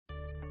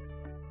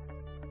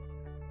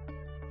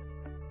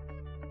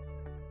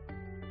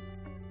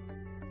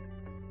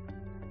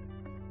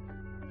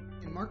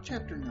In Mark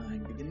chapter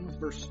 9, beginning with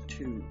verse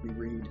 2, we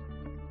read,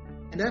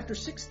 "And after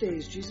 6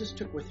 days Jesus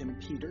took with him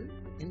Peter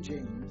and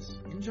James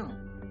and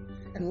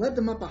John, and led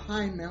them up a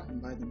high mountain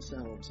by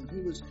themselves, and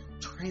he was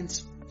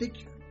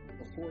transfigured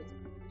before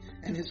them.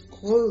 And his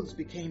clothes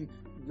became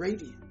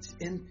radiant,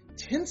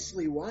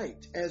 intensely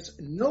white, as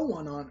no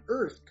one on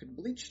earth could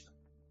bleach them.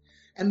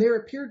 And there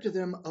appeared to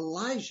them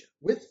Elijah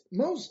with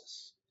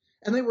Moses,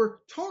 and they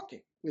were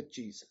talking with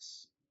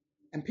Jesus.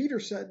 And Peter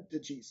said to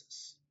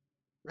Jesus,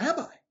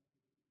 'Rabbi,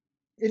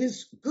 it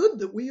is good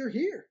that we are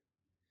here.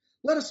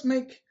 Let us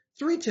make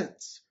 3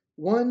 tents,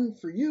 one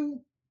for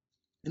you,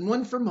 and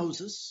one for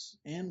Moses,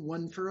 and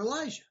one for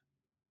Elijah.'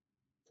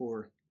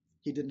 For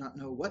he did not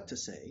know what to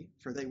say,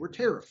 for they were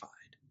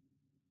terrified.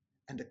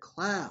 And a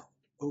cloud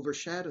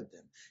overshadowed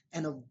them,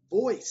 and a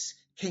voice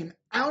came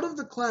out of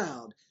the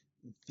cloud,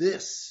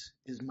 'This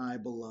is my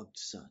beloved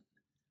Son.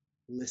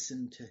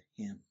 Listen to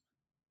him.'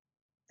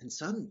 And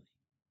suddenly,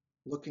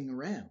 looking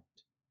around,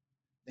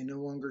 they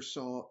no longer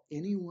saw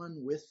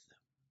anyone with them,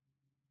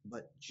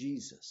 but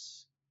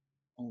Jesus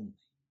only."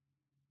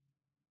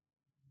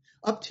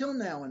 Up till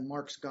now in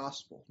Mark's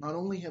gospel, not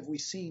only have we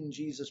seen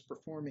Jesus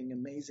performing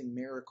amazing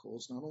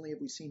miracles, not only have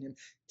we seen him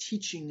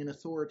teaching in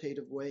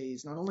authoritative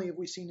ways, not only have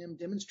we seen him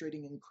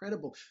demonstrating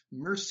incredible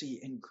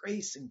mercy and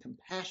grace and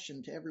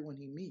compassion to everyone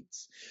he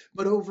meets,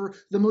 but over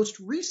the most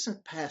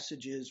recent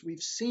passages,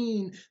 we've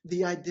seen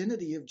the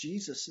identity of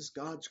Jesus as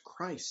God's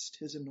Christ,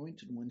 his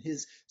anointed one,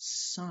 his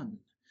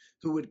Son,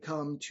 who would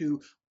come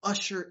to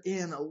usher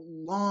in a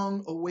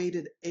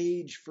long-awaited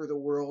age for the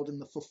world and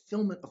the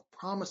fulfillment of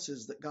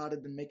promises that God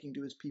had been making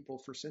to his people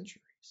for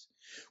centuries.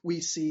 We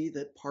see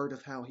that part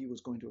of how he was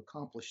going to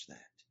accomplish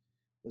that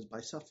was by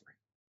suffering,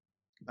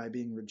 by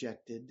being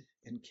rejected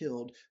and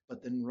killed,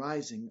 but then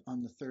rising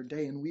on the 3rd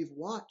day. And we've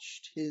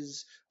watched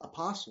his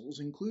apostles,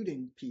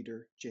 including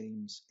Peter,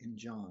 James, and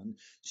John,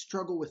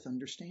 struggle with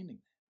understanding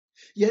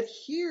that. Yet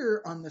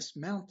here on this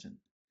mountain,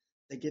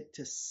 they get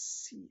to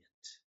see it.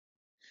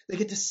 They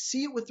get to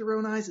see it with their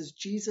own eyes as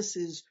Jesus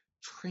is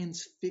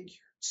transfigured.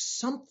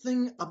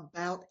 Something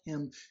about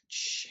him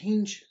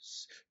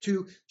changes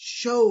to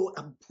show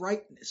a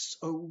brightness,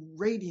 a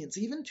radiance,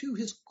 even to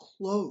his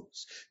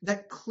clothes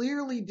that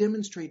clearly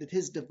demonstrated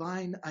his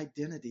divine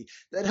identity,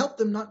 that helped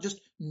them not just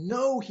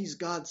know he's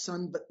God's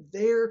Son, but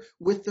there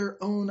with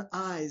their own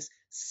eyes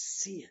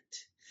see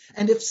it.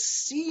 And if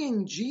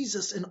seeing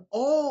Jesus in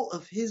all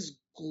of his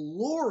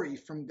glory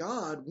from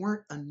God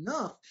weren't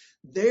enough,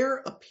 there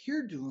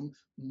appeared to him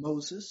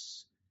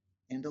Moses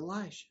and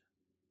Elijah.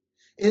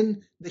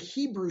 In the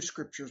Hebrew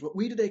scriptures, what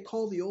we today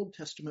call the Old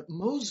Testament,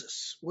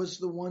 Moses was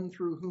the one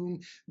through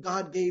whom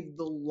God gave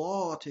the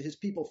law to his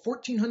people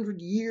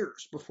 1,400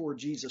 years before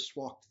Jesus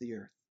walked the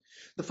earth.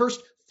 The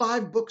first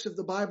 5 books of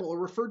the Bible are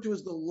referred to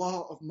as the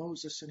Law of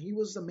Moses, and he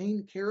was the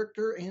main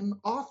character and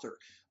author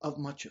of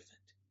much of it.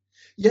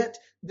 Yet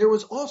there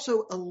was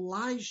also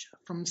Elijah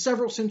from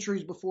several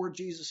centuries before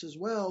Jesus as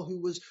well, who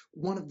was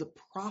one of the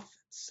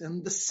prophets.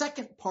 And the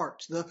second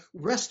part, the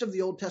rest of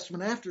the Old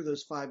Testament after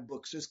those 5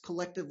 books, is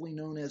collectively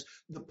known as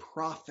the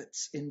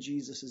prophets in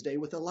Jesus' day,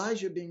 with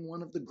Elijah being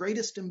one of the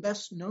greatest and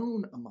best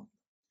known among them.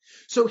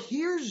 So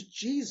here's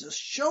Jesus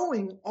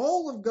showing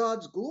all of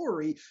God's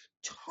glory,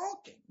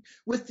 talking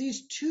with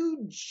these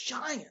 2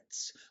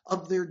 giants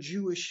of their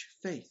Jewish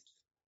faith,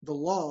 the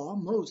law,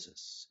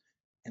 Moses,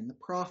 and the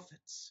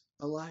prophets,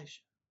 Elijah.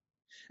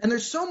 And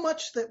there's so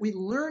much that we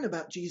learn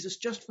about Jesus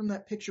just from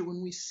that picture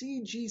when we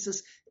see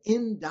Jesus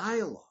in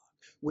dialogue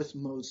with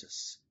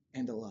Moses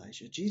and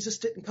Elijah. Jesus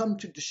didn't come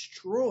to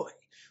destroy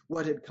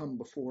what had come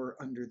before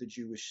under the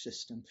Jewish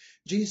system.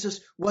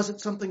 Jesus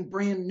wasn't something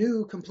brand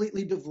new,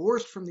 completely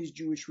divorced from these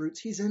Jewish roots.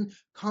 He's in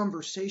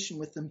conversation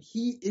with them.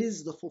 He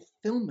is the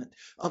fulfillment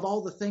of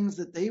all the things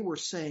that they were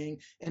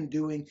saying and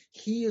doing.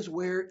 He is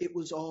where it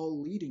was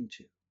all leading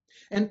to.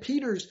 And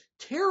Peter's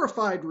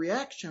terrified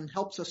reaction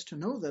helps us to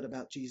know that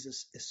about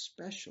Jesus,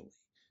 especially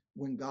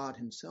when God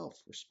himself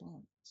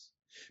responds.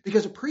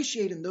 Because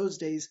appreciate in those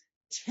days,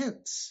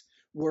 tents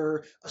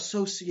were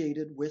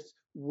associated with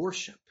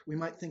worship. We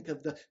might think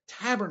of the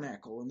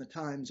tabernacle in the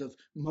times of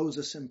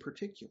Moses in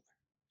particular.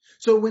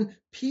 So when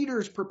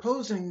Peter's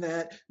proposing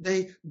that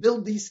they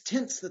build these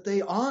tents that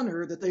they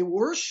honor, that they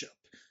worship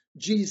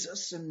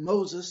Jesus and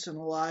Moses and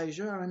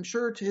Elijah, I'm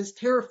sure to his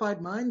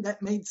terrified mind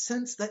that made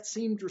sense, that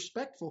seemed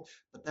respectful,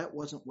 but that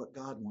wasn't what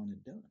God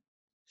wanted done.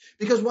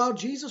 Because while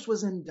Jesus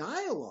was in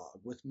dialogue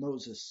with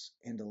Moses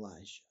and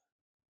Elijah,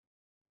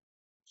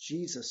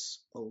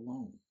 Jesus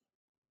alone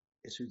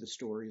is who the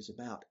story is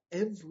about.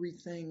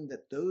 Everything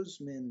that those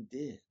men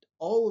did,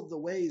 all of the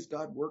ways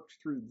God worked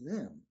through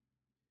them,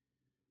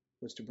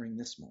 was to bring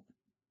this moment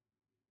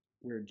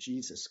where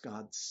Jesus,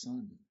 God's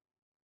Son,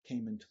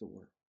 came into the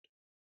world,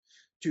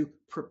 to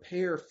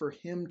prepare for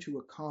him to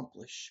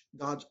accomplish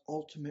God's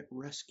ultimate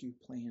rescue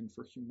plan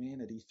for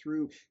humanity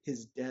through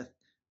his death,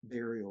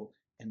 burial,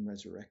 and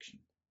resurrection.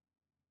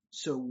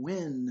 So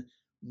when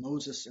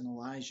Moses and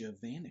Elijah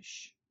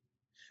vanish,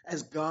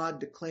 as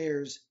God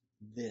declares,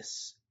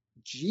 "This,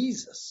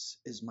 Jesus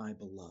is my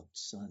beloved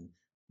Son,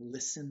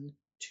 listen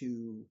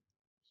to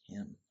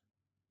him.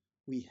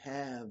 We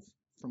have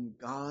from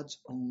God's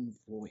own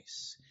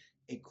voice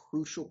a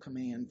crucial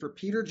command for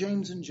Peter,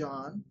 James, and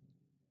John,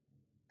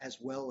 as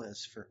well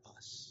as for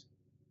us.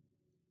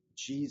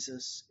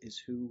 Jesus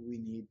is who we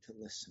need to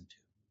listen to.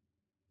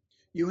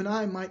 You and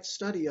I might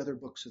study other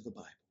books of the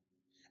Bible,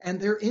 and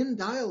they're in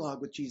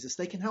dialogue with Jesus.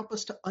 They can help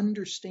us to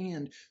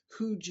understand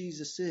who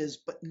Jesus is,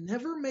 but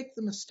never make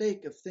the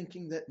mistake of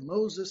thinking that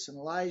Moses and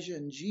Elijah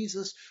and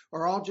Jesus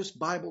are all just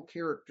Bible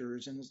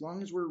characters, and as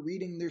long as we're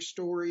reading their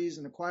stories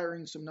and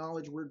acquiring some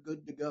knowledge, we're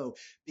good to go.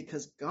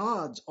 Because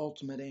God's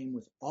ultimate aim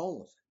with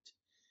all of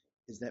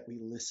it is that we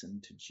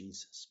listen to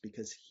Jesus,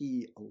 because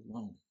he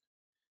alone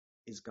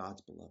is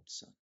God's beloved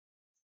Son.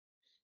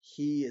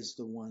 He is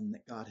the one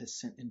that God has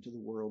sent into the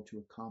world to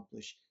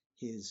accomplish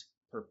his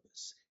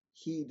purpose.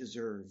 He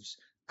deserves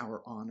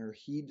our honor.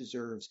 He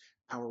deserves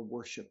our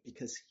worship,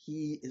 because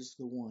he is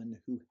the one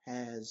who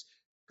has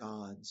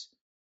God's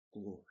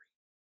glory.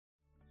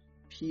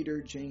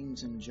 Peter,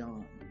 James, and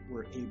John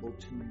were able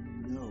to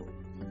know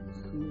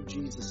who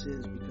Jesus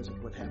is because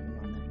of what happened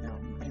on that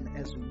mountain. And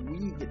as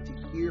we get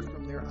to hear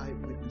from their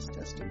eyewitness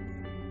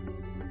testimony,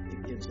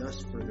 it gives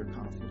us further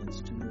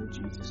confidence to know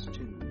Jesus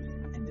too.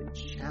 And it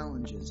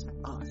challenges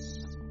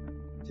us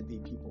to be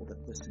people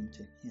that listen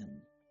to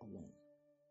him alone.